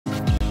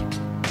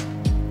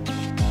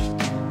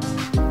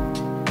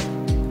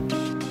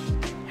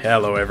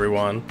Hello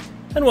everyone,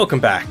 and welcome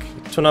back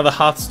to another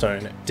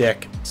Hearthstone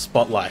deck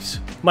spotlight.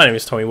 My name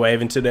is Tommy Wave,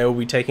 and today we'll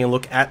be taking a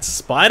look at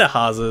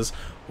Spiderhaz's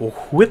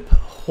Whip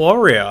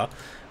Warrior.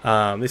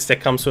 This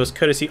deck comes to us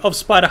courtesy of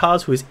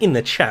Spiderhaz, who is in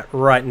the chat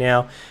right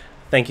now.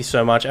 Thank you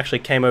so much. Actually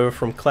came over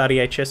from Cloudy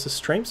HS's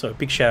stream, so a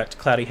big shout out to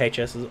Cloudy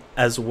HS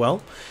as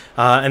well.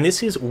 And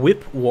this is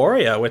Whip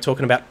Warrior. We're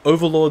talking about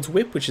Overlord's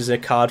Whip, which is a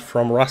card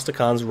from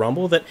Rastakhan's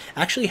Rumble that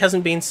actually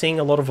hasn't been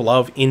seeing a lot of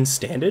love in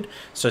Standard.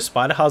 So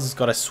Spiderhaz has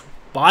got a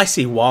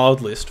spicy wild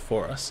list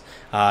for us.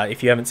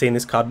 If you haven't seen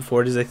this card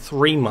before, it is a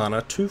 3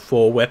 mana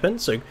 2/4 weapon,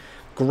 so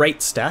great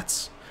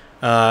stats.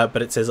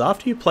 But it says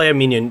after you play a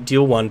minion,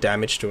 deal 1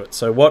 damage to it.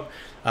 So what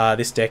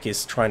this deck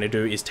is trying to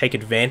do is take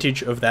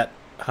advantage of that,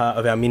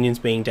 of our minions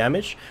being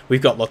damaged.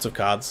 We've got lots of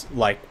cards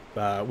like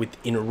with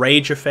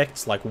enrage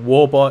effects, like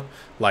Warbot,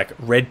 like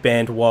Red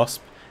Band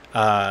Wasp,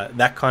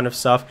 that kind of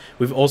stuff.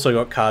 We've also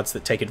got cards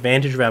that take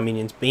advantage of our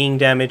minions being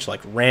damaged,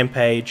 like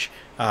Rampage,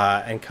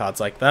 and cards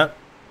like that.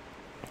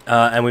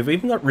 And we've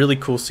even got really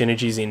cool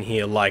synergies in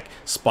here like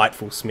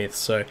Spiteful Smith,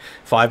 so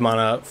 5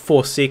 mana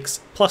 4/6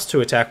 +2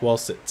 attack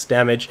whilst it's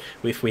damaged.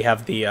 If we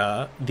have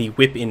the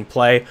whip in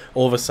play,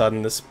 all of a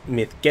sudden the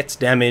Smith gets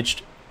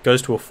damaged,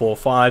 goes to a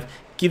 4/5,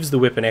 gives the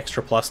whip an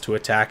extra +2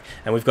 attack,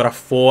 and we've got a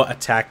 4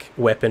 attack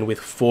weapon with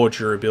 4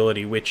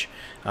 durability, which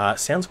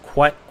sounds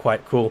quite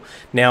cool.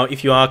 Now,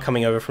 if you are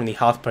coming over from the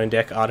Hearthstone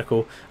deck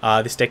article,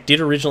 this deck did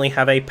originally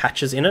have a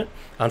Patches in it.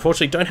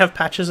 Unfortunately, don't have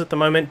Patches at the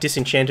moment.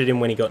 Disenchanted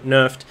him when he got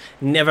nerfed.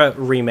 Never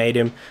remade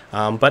him.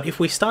 But if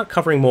we start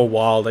covering more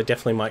Wild, I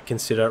definitely might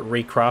consider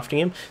recrafting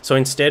him. So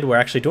instead, we're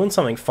actually doing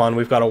something fun.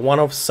 We've got a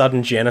one-of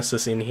Sudden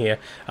Genesis in here,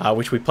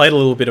 which we played a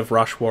little bit of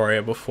Rush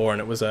Warrior before, and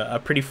it was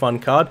a pretty fun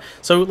card.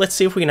 So let's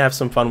see if we can have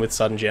some fun with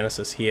Sudden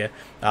Genesis here.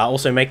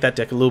 Also make that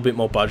deck a little bit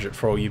more budget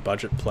for all you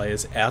budget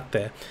players out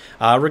there.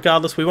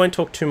 Regardless, we won't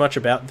talk too much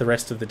about the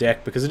rest of the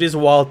deck because it is a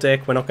Wild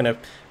deck. We're not going to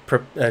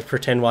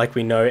pretend like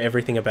we know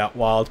everything about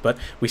Wild, but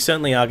we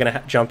certainly are going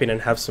to jump in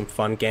and have some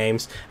fun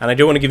games. And I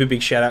do want to give a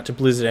big shout out to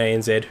Blizzard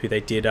ANZ, who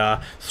they did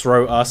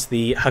throw us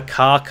the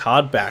Hakar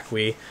card back.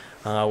 We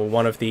were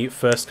one of the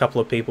first couple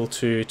of people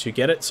to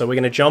get it, so we're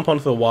going to jump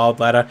onto the Wild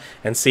ladder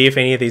and see if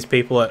any of these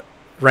people at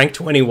rank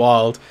 20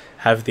 Wild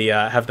have the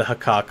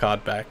Hakar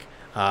card back.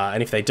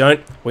 And if they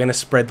don't, we're going to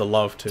spread the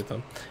love to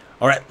them.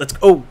 Alright, let's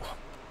go!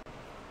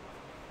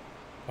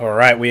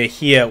 Alright, we are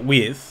here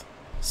with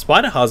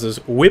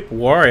Spiderhaz's Whip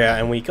Warrior,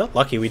 and we got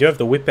lucky. We do have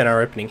the whip in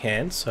our opening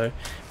hand, so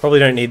probably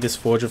don't need this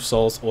Forge of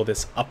Souls or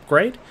this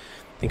upgrade.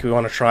 I think we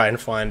want to try and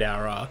find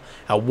our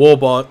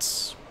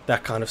Warbots,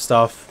 that kind of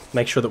stuff.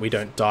 Make sure that we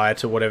don't die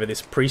to whatever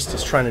this priest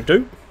is trying to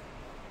do.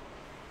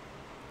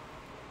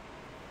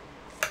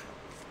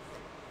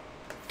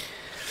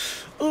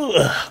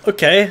 Ugh,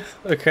 okay.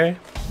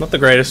 Not the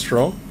greatest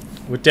draw.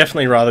 Would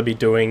definitely rather be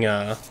doing,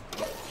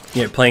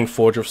 playing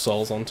Forge of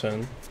Souls on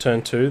turn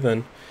 2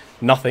 than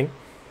nothing.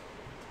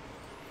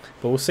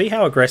 But we'll see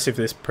how aggressive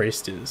this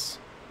priest is.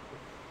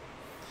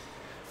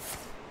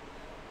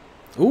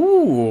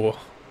 Ooh!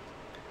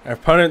 Our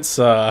opponent's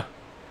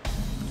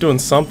doing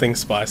something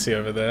spicy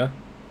over there.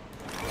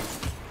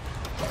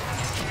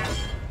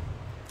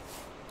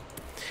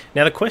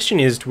 Now the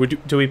question is,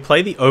 do we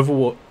play the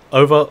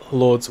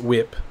Overlord's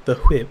Whip, the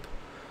Whip,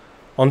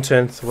 on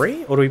turn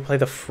 3? Or do we play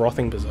the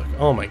Frothing Berserker?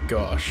 Oh my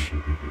gosh.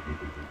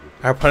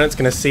 Our opponent's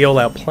going to see all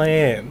our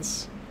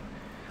plans.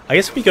 I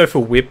guess we go for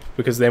Whip,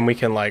 because then we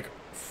can, like,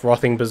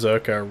 Frothing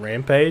Berserker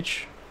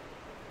Rampage.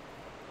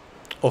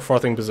 Or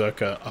Frothing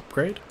Berserker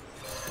Upgrade.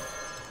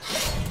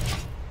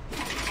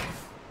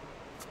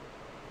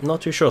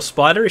 Not too sure.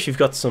 Spider, if you've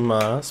got some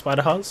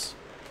Spiderhaz,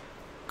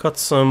 got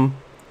some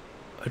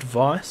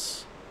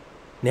advice,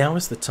 now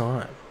is the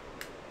time.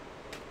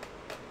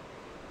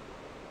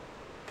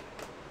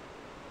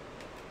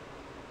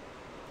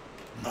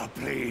 My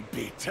blade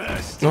be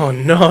thirsty. Oh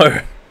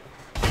no!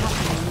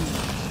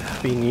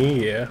 Happy New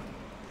Year.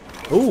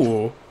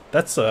 Ooh,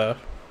 that's a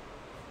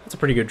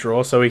pretty good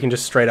draw, so we can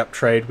just straight up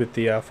trade with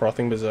the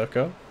Frothing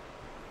Berserker.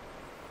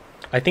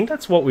 I think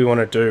that's what we want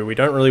to do. We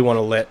don't really want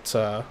to let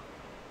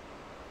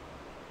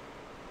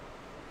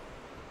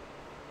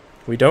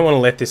we don't want to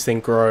let this thing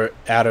grow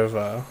out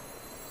of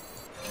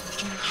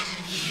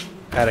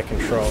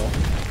control.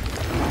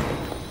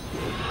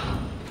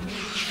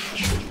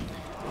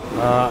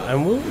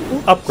 And we'll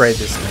upgrade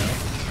this now,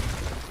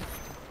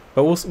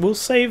 but we'll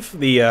save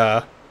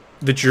the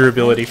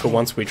durability for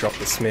once we drop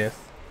the Smith.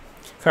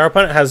 If our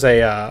opponent has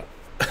a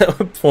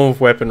form of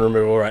weapon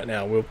removal right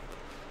now,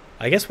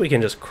 I guess we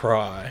can just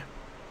cry.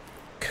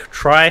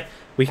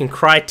 We can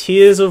cry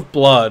tears of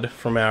blood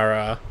from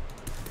our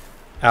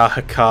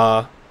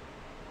Hakar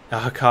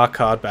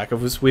card back.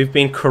 We've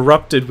been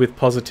corrupted with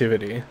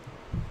positivity.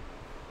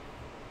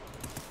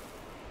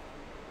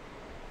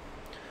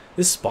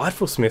 This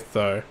Spiteful Smith,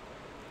 though,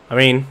 I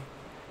mean,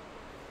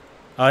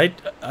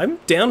 I'm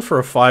down for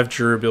a 5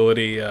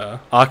 durability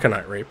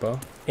Arcanite Reaper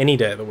any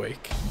day of the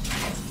week.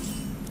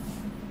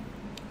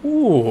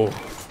 Ooh.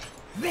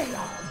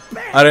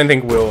 I don't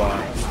think we'll,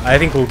 I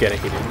think we'll get a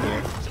hit in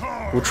here.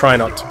 We'll try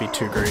not to be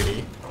too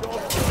greedy.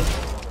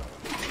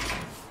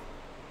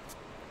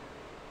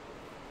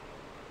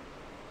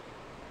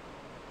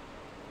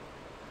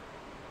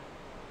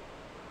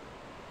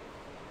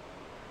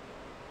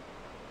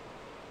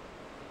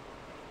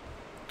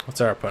 What's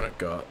our opponent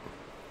got?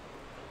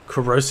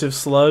 Corrosive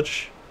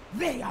Sludge.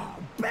 They are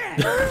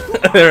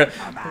bad.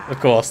 Of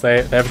course,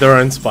 they have their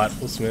own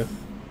Spiteful Smith.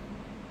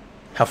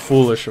 How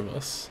foolish of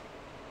us.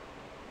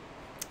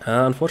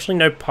 Unfortunately,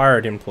 no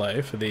Pirate in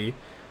play for the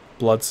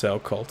Blood Cell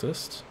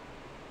Cultist.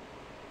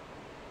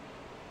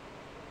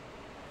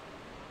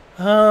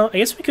 I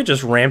guess we could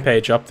just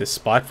rampage up this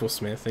Spiteful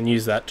Smith and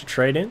use that to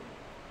trade in.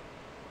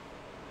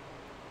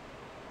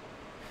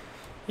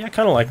 Yeah, I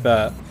kind of like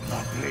that.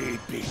 The blade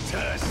be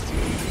thirsty.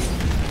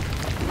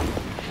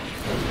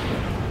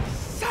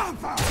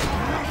 Suffer.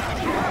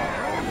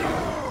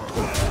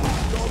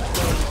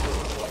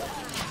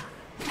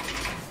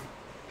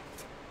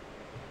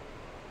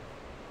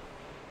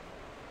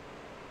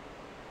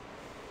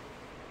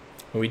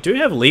 We do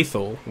have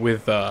lethal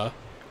with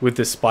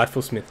this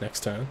Spiteful Smith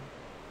next turn.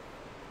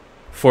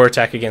 4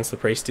 attack against the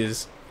priest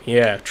is,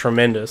 yeah,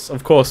 tremendous.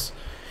 Of course,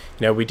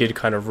 you know, we did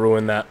kind of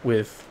ruin that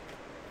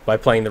by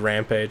playing the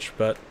rampage,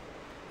 but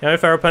you know,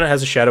 if our opponent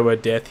has a Shadow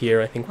Word Death here,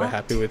 I think we're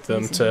happy with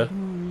them to,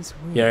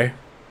 you know,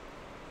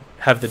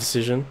 have the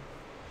decision.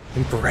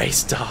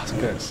 Embrace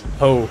darkness.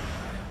 Oh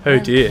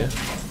dear.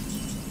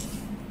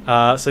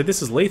 So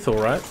this is lethal,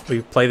 right?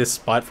 We play this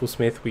Spiteful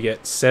Smith, we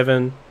get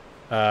 7.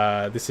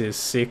 This is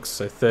 6,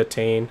 so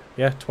 13.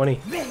 Yeah, 20.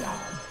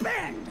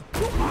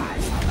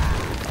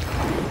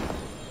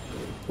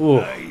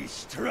 Ooh.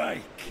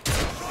 Strike.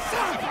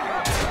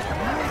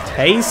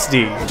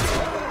 Tasty.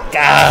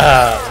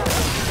 Gah.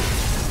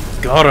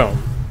 Got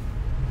him.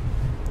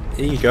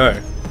 There you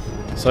go.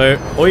 So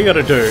all you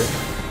gotta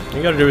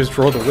do is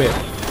draw the whip.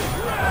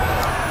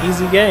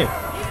 Easy game.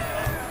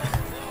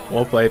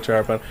 Well played,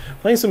 Charapan.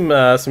 Playing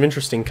some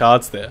interesting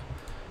cards there.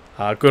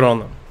 Good on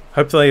them.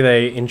 Hopefully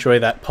they enjoy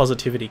that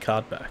positivity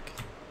card back.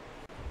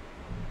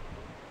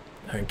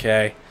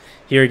 Okay.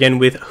 Here again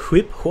with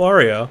Whip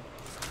Warrior.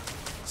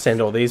 Send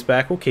all these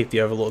back. We'll keep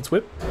the Overlord's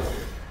Whip.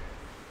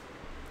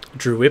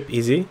 Drew Whip,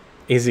 easy.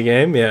 Easy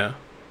game, yeah.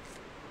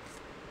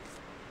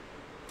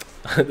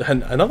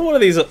 Another one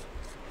of these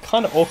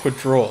kind of awkward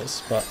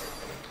draws, but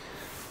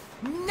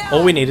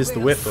all we need is the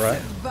whip,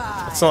 right?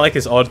 It's not like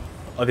this odd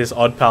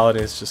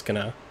paladin is just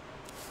gonna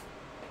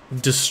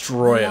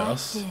destroy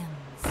us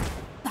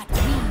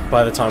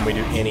by the time we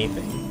do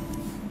anything.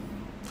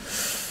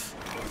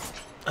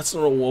 That's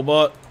not a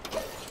warbot.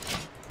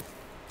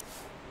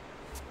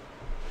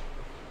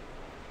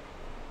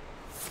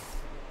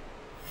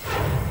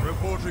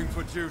 Reporting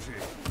for duty.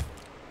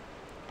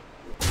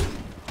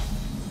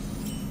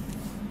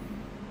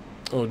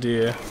 Oh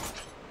dear.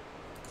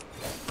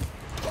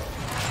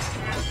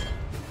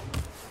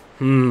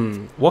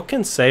 What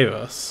can save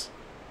us?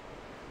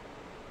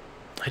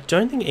 I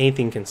don't think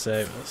anything can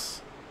save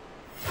us.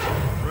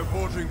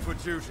 Reporting for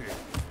duty.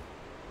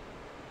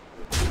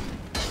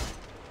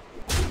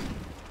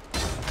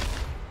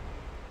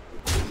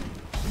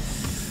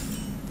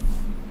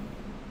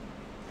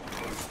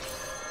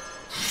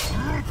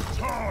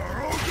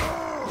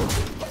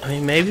 I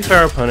mean, maybe if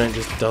our opponent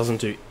just doesn't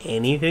do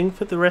anything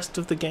for the rest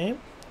of the game,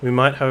 we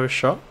might have a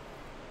shot.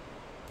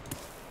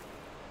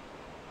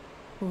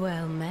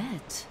 Well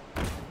met.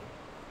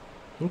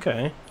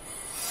 Okay.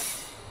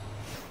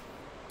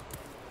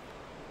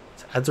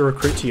 So adds a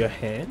recruit to your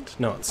hand?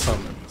 No, it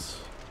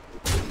summons.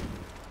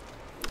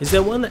 Is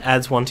there one that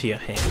adds one to your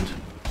hand?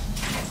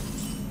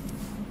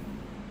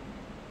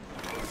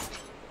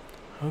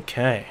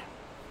 Okay.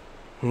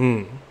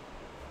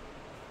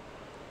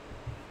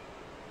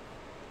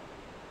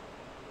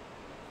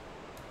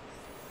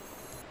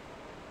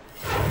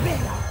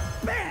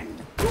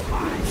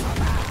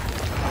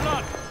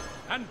 Blood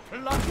and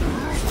plunder.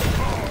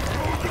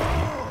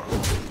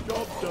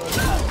 Job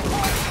done.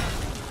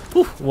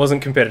 Whew,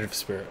 wasn't competitive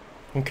spirit.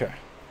 Okay.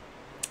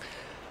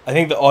 I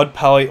think the odd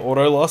pally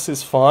auto loss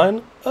is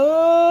fine.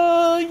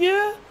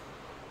 Yeah.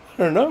 I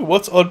don't know.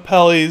 What's odd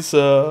pally's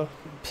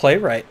play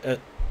rate at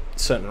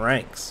certain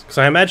ranks? Because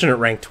I imagine at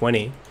rank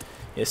 20,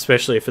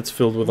 especially if it's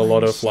filled with a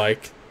lot of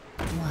like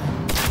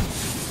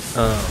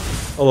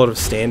a lot of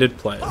standard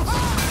players.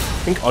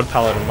 I think odd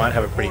paladin might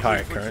have a pretty high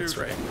occurrence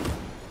rate.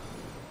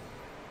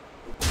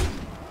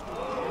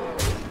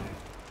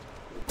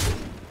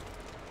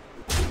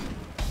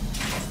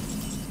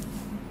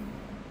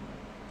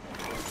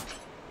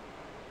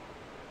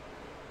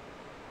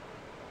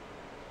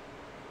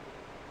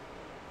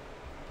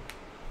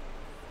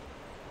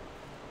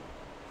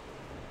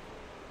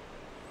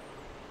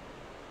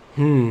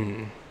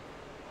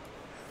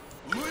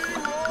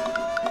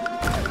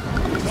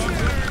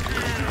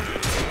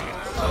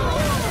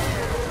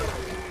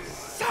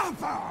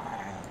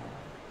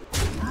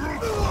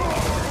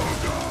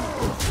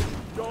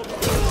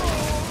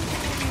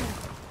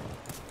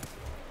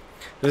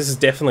 This is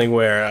definitely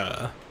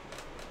where,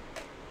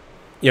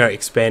 you know,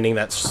 expanding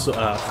that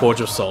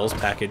Forge of Souls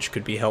package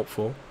could be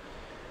helpful.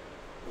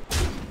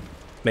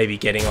 Maybe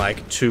getting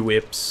like 2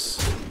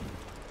 whips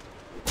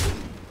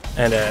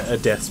and a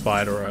Death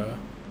Spider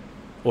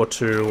or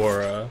 2,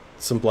 or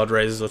some Blood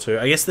Razors or 2.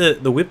 I guess the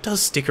whip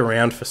does stick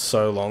around for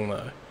so long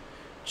though,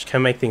 which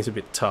can make things a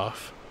bit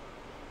tough.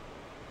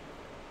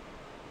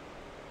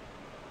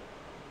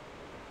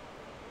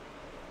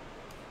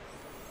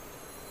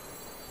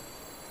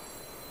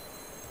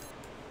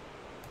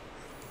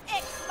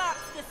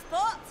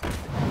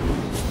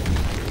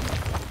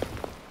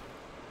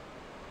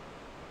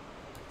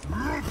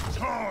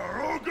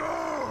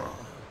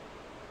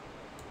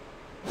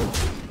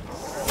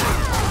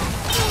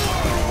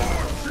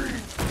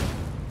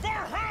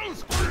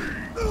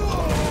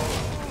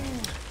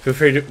 Feel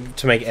free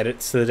to make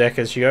edits to the deck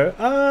as you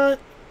go.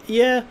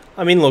 Yeah.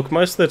 I mean, look,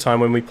 most of the time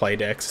when we play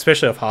decks,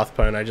 especially off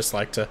Hearthstone, I just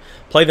like to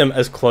play them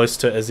as close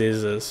to as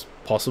is as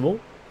possible.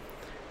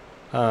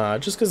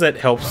 Just because that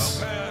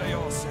helps.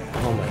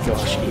 Oh my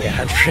gosh,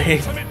 yeah,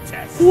 Drake.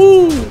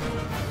 Woo!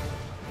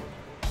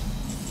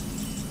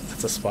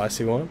 That's a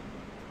spicy one.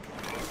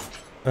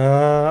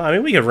 I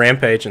mean, we could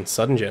Rampage and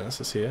Sudden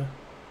Genesis here.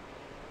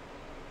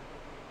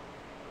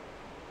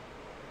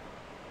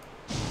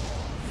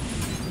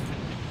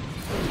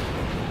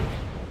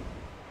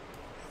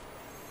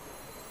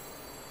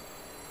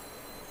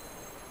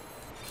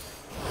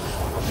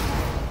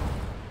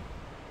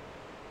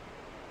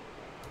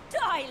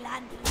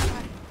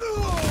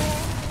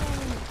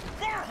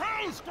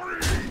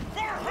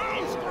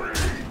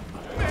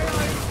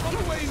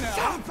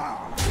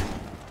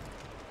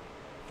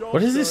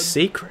 What is this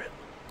secret?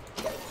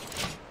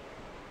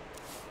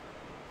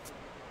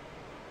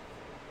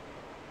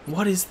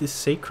 What is this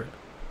secret?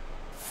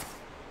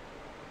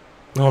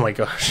 Oh my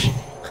gosh.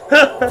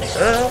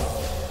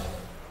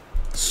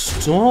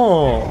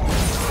 Stop.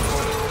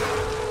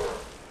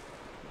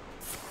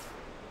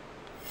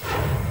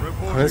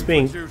 That's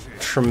being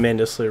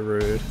tremendously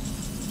rude.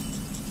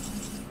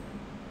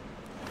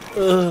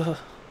 Ugh.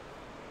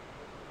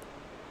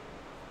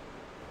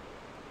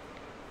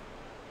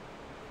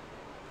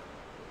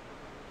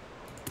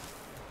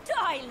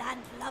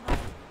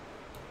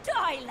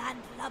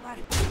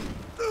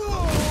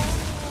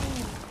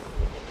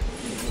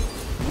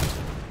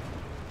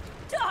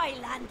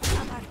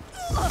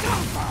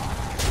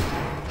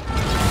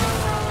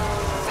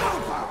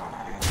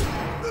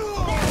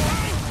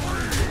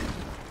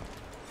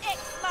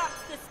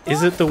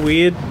 Is it the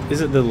weird?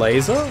 Is it the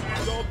laser?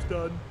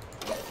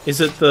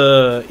 Is it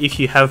the if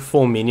you have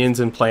 4 minions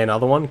and play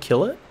another one,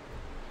 kill it?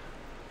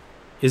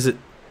 Is it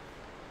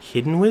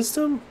Hidden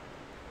Wisdom?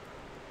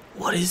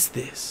 What is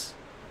this?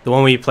 The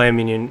one where you play a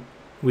minion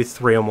with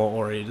 3 or more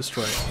already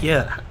destroyed.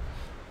 Yeah.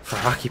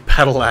 Faraki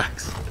Battle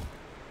Axe.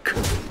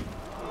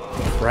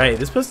 Great.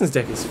 This person's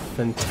deck is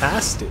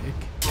fantastic.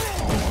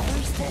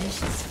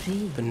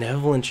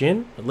 Benevolent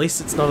Jinn? At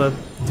least it's not a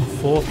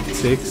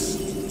 4/6.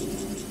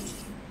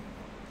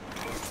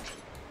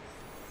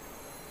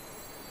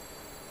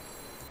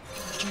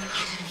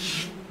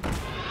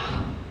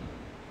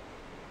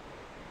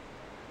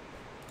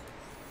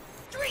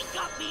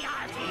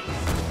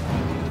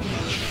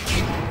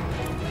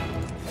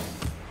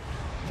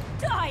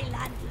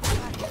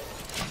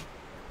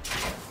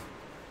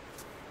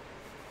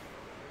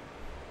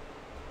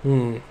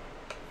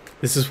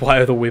 This is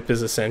why the whip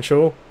is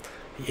essential.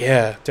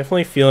 Yeah,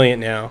 definitely feeling it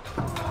now.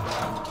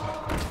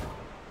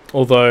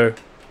 Although,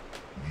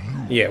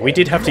 yeah, we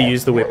did have to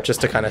use the whip just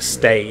to kind of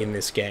stay in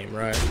this game,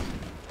 right?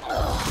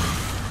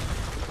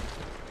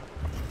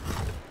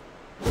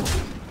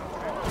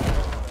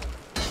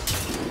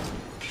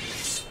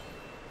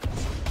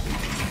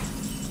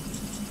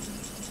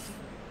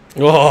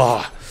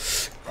 Oh,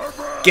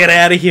 get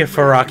out of here,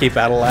 Faraki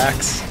Battle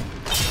Axe.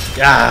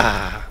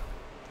 Ah.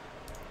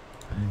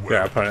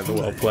 Our opponent, the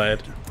well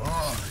played.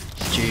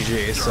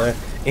 GG. So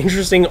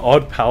interesting,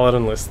 odd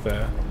paladin list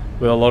there,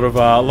 with a lot of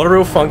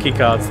real funky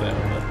cards there.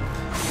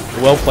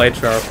 But well played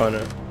to our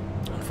opponent.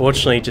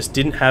 Unfortunately, just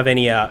didn't have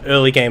any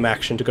early game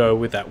action to go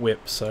with that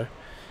whip. So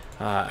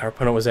our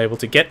opponent was able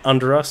to get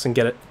under us and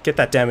get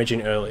that damage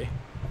in early.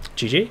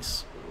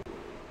 GG's.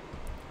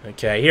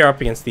 Okay, here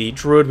up against the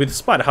Druid with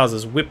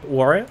Spiderhaz's Whip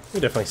Warrior.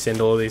 We'll definitely send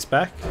all of these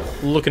back.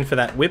 Looking for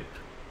that whip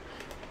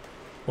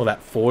or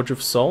that Forge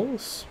of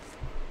Souls.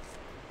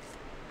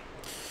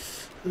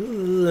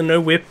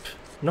 No whip,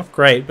 not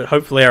great, but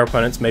hopefully our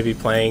opponent's maybe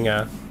playing,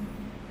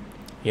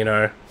 you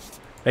know,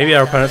 maybe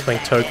our opponent's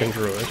playing Token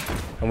Druid,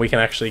 and we can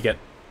actually get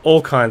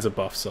all kinds of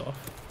buffs off.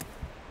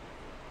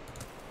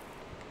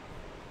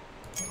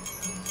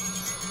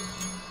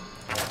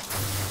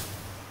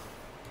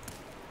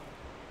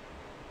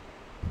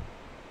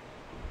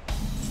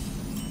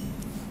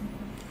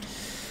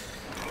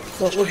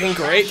 Not looking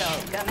great.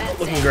 Not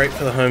looking great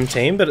for the home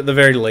team, but at the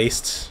very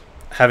least,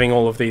 having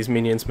all of these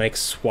minions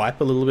makes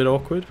swipe a little bit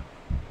awkward.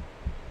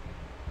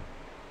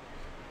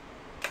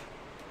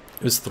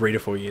 It was 3 to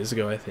 4 years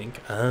ago, I think.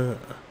 Ah.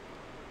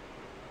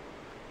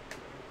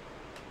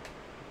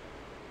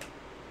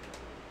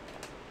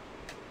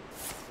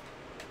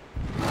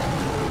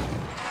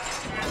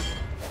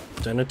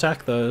 Don't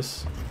attack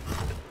those.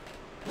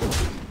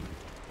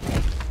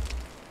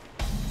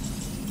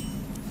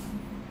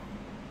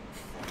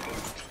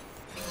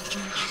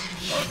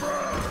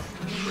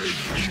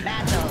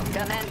 Battle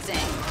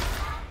commencing.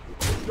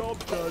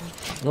 Job done.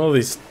 All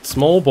these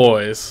small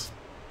boys.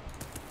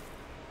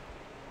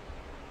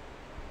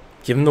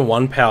 Give them the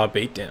 1 power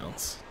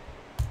beatdowns.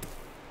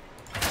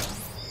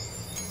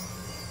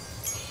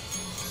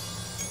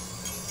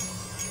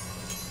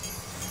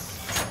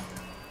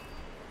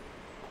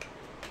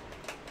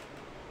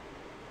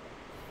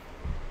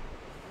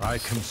 I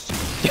can see.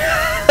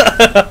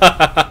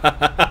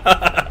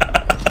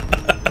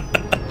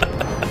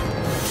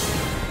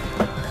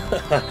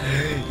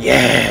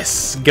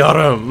 Yes, got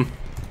him.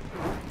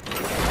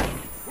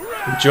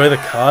 Enjoy the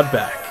card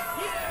back.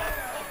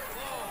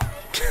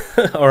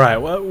 All right,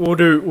 well, we'll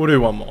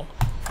do one more.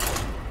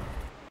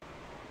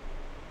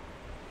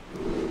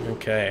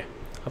 Okay,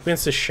 up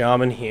against the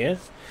shaman here.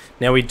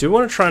 Now we do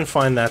want to try and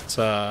find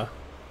that.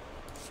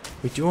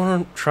 We do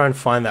want to try and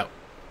find that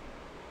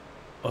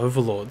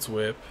Overlord's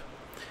Whip.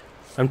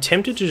 I'm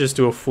tempted to just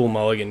do a full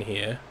mulligan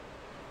here,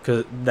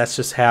 because that's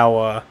just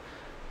how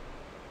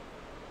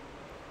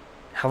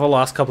the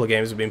last couple of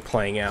games have been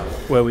playing out.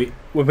 Where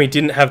when we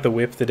didn't have the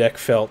whip, the deck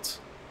felt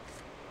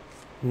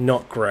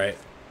not great.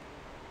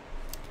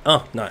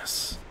 Oh,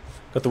 nice.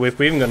 Got the whip.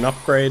 We even got an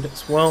upgrade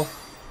as well.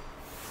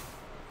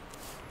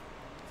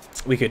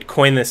 We could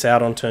coin this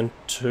out on turn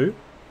 2,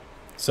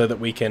 so that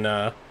we can,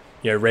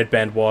 you know, Red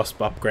Band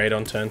Wasp upgrade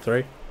on turn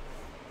 3.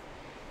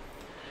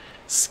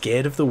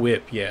 Scared of the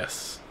whip,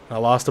 yes. Our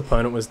last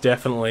opponent was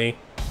definitely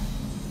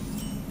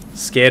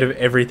scared of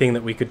everything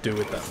that we could do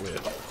with that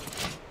whip.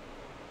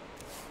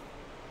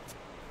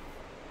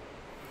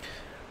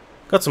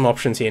 Got some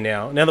options here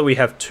now. Now that we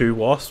have 2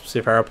 wasps,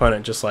 if our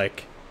opponent just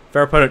like... if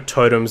our opponent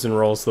totems and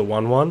rolls the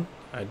 1/1,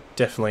 I'd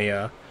definitely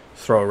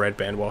throw a Red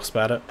Band Wasp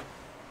at it.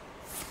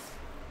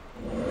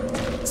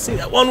 See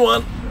that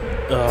 1/1?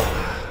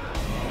 Oh.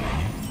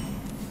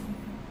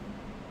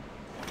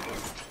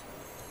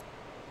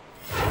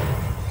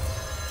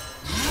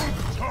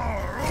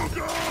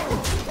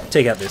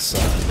 Take out this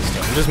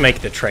time. Just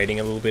make the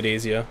trading a little bit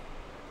easier.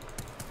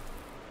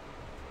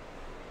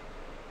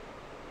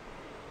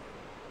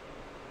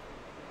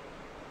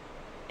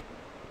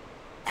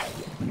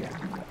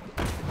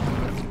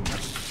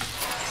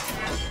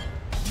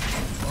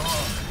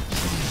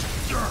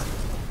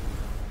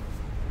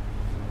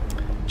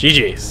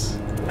 GG's.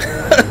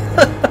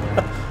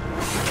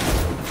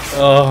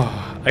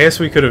 Oh, I guess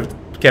we could have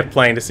kept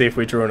playing to see if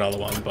we drew another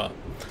one, but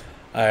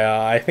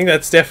I think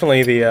that's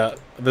definitely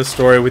the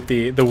story with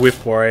the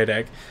Whip Warrior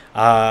deck.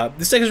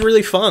 This deck is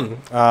really fun.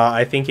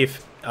 I think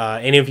if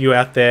any of you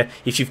out there,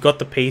 if you've got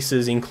the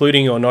pieces,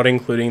 including or not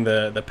including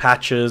the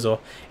patches or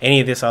any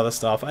of this other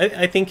stuff,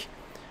 I think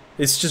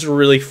it's just a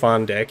really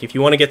fun deck. If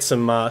you want to get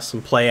some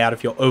play out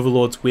of your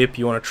Overlord's Whip,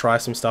 you want to try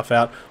some stuff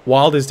out,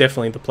 Wild is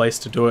definitely the place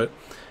to do it.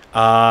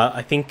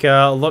 I think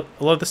a lot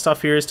of the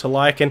stuff here is to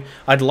like, and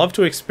I'd love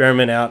to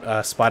experiment out.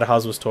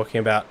 Spiderhaz was talking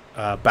about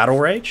Battle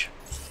Rage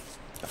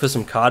for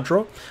some card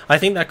draw. I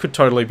think that could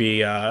totally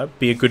be a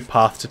good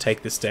path to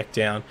take this deck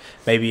down.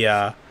 Maybe you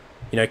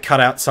know, cut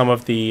out some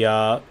of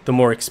the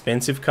more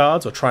expensive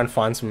cards, or try and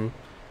find some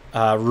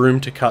room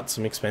to cut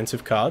some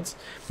expensive cards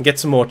and get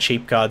some more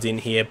cheap cards in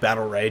here.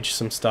 Battle Rage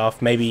some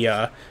stuff. Maybe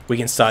we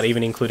can start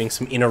even including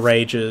some Inner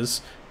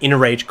Rages, Inner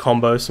Rage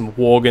combo, some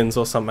Worgans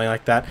or something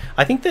like that.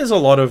 I think there's a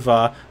lot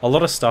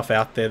of stuff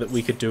out there that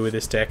we could do with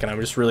this deck, and I'm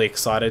just really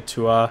excited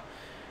to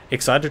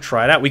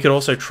try it out. We could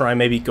also try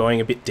maybe going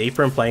a bit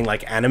deeper and playing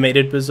like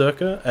Animated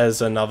Berserker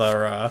as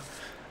another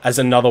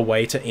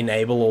way to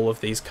enable all of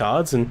these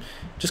cards and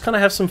just kind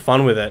of have some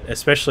fun with it,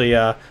 especially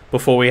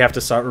before we have to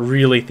start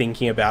really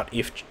thinking about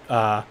if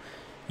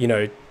you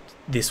know,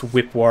 this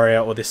Whip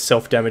Warrior or this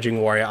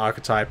self-damaging warrior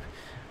archetype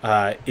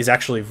is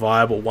actually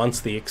viable. Once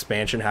the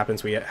expansion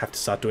happens, we have to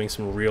start doing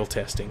some real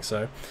testing.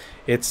 So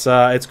it's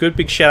good.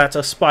 Big shout out to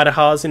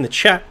Spiderhaz in the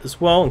chat as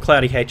well, and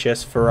Cloudy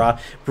HS for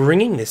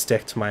bringing this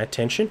deck to my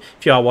attention.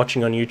 If you are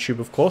watching on YouTube,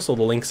 of course, all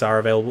the links are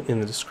available in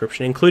the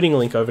description, including a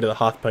link over to the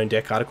Hearthstone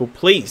deck article.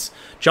 Please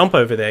jump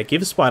over there,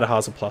 give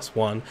Spiderhaz a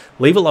 +1,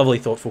 leave a lovely,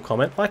 thoughtful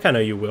comment, like I know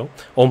you will.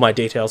 All my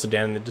details are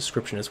down in the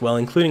description as well,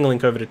 including a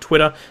link over to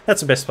Twitter.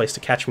 That's the best place to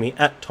catch me,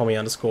 at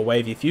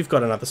Tommy_Wavy. If you've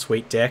got another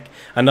sweet deck,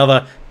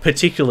 another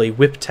particularly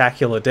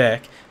whip-tacular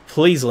deck,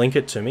 please link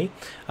it to me.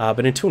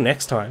 But until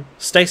next time,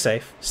 stay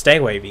safe, stay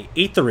wavy,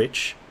 eat the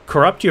rich,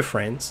 corrupt your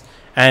friends,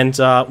 and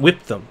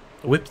whip them.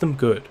 Whip them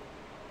good.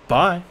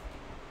 Bye.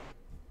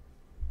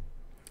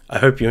 I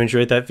hope you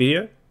enjoyed that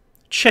video.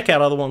 Check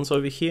out other ones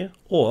over here,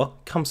 or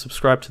come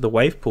subscribe to the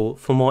Wave Pool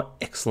for more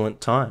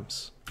excellent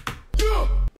times.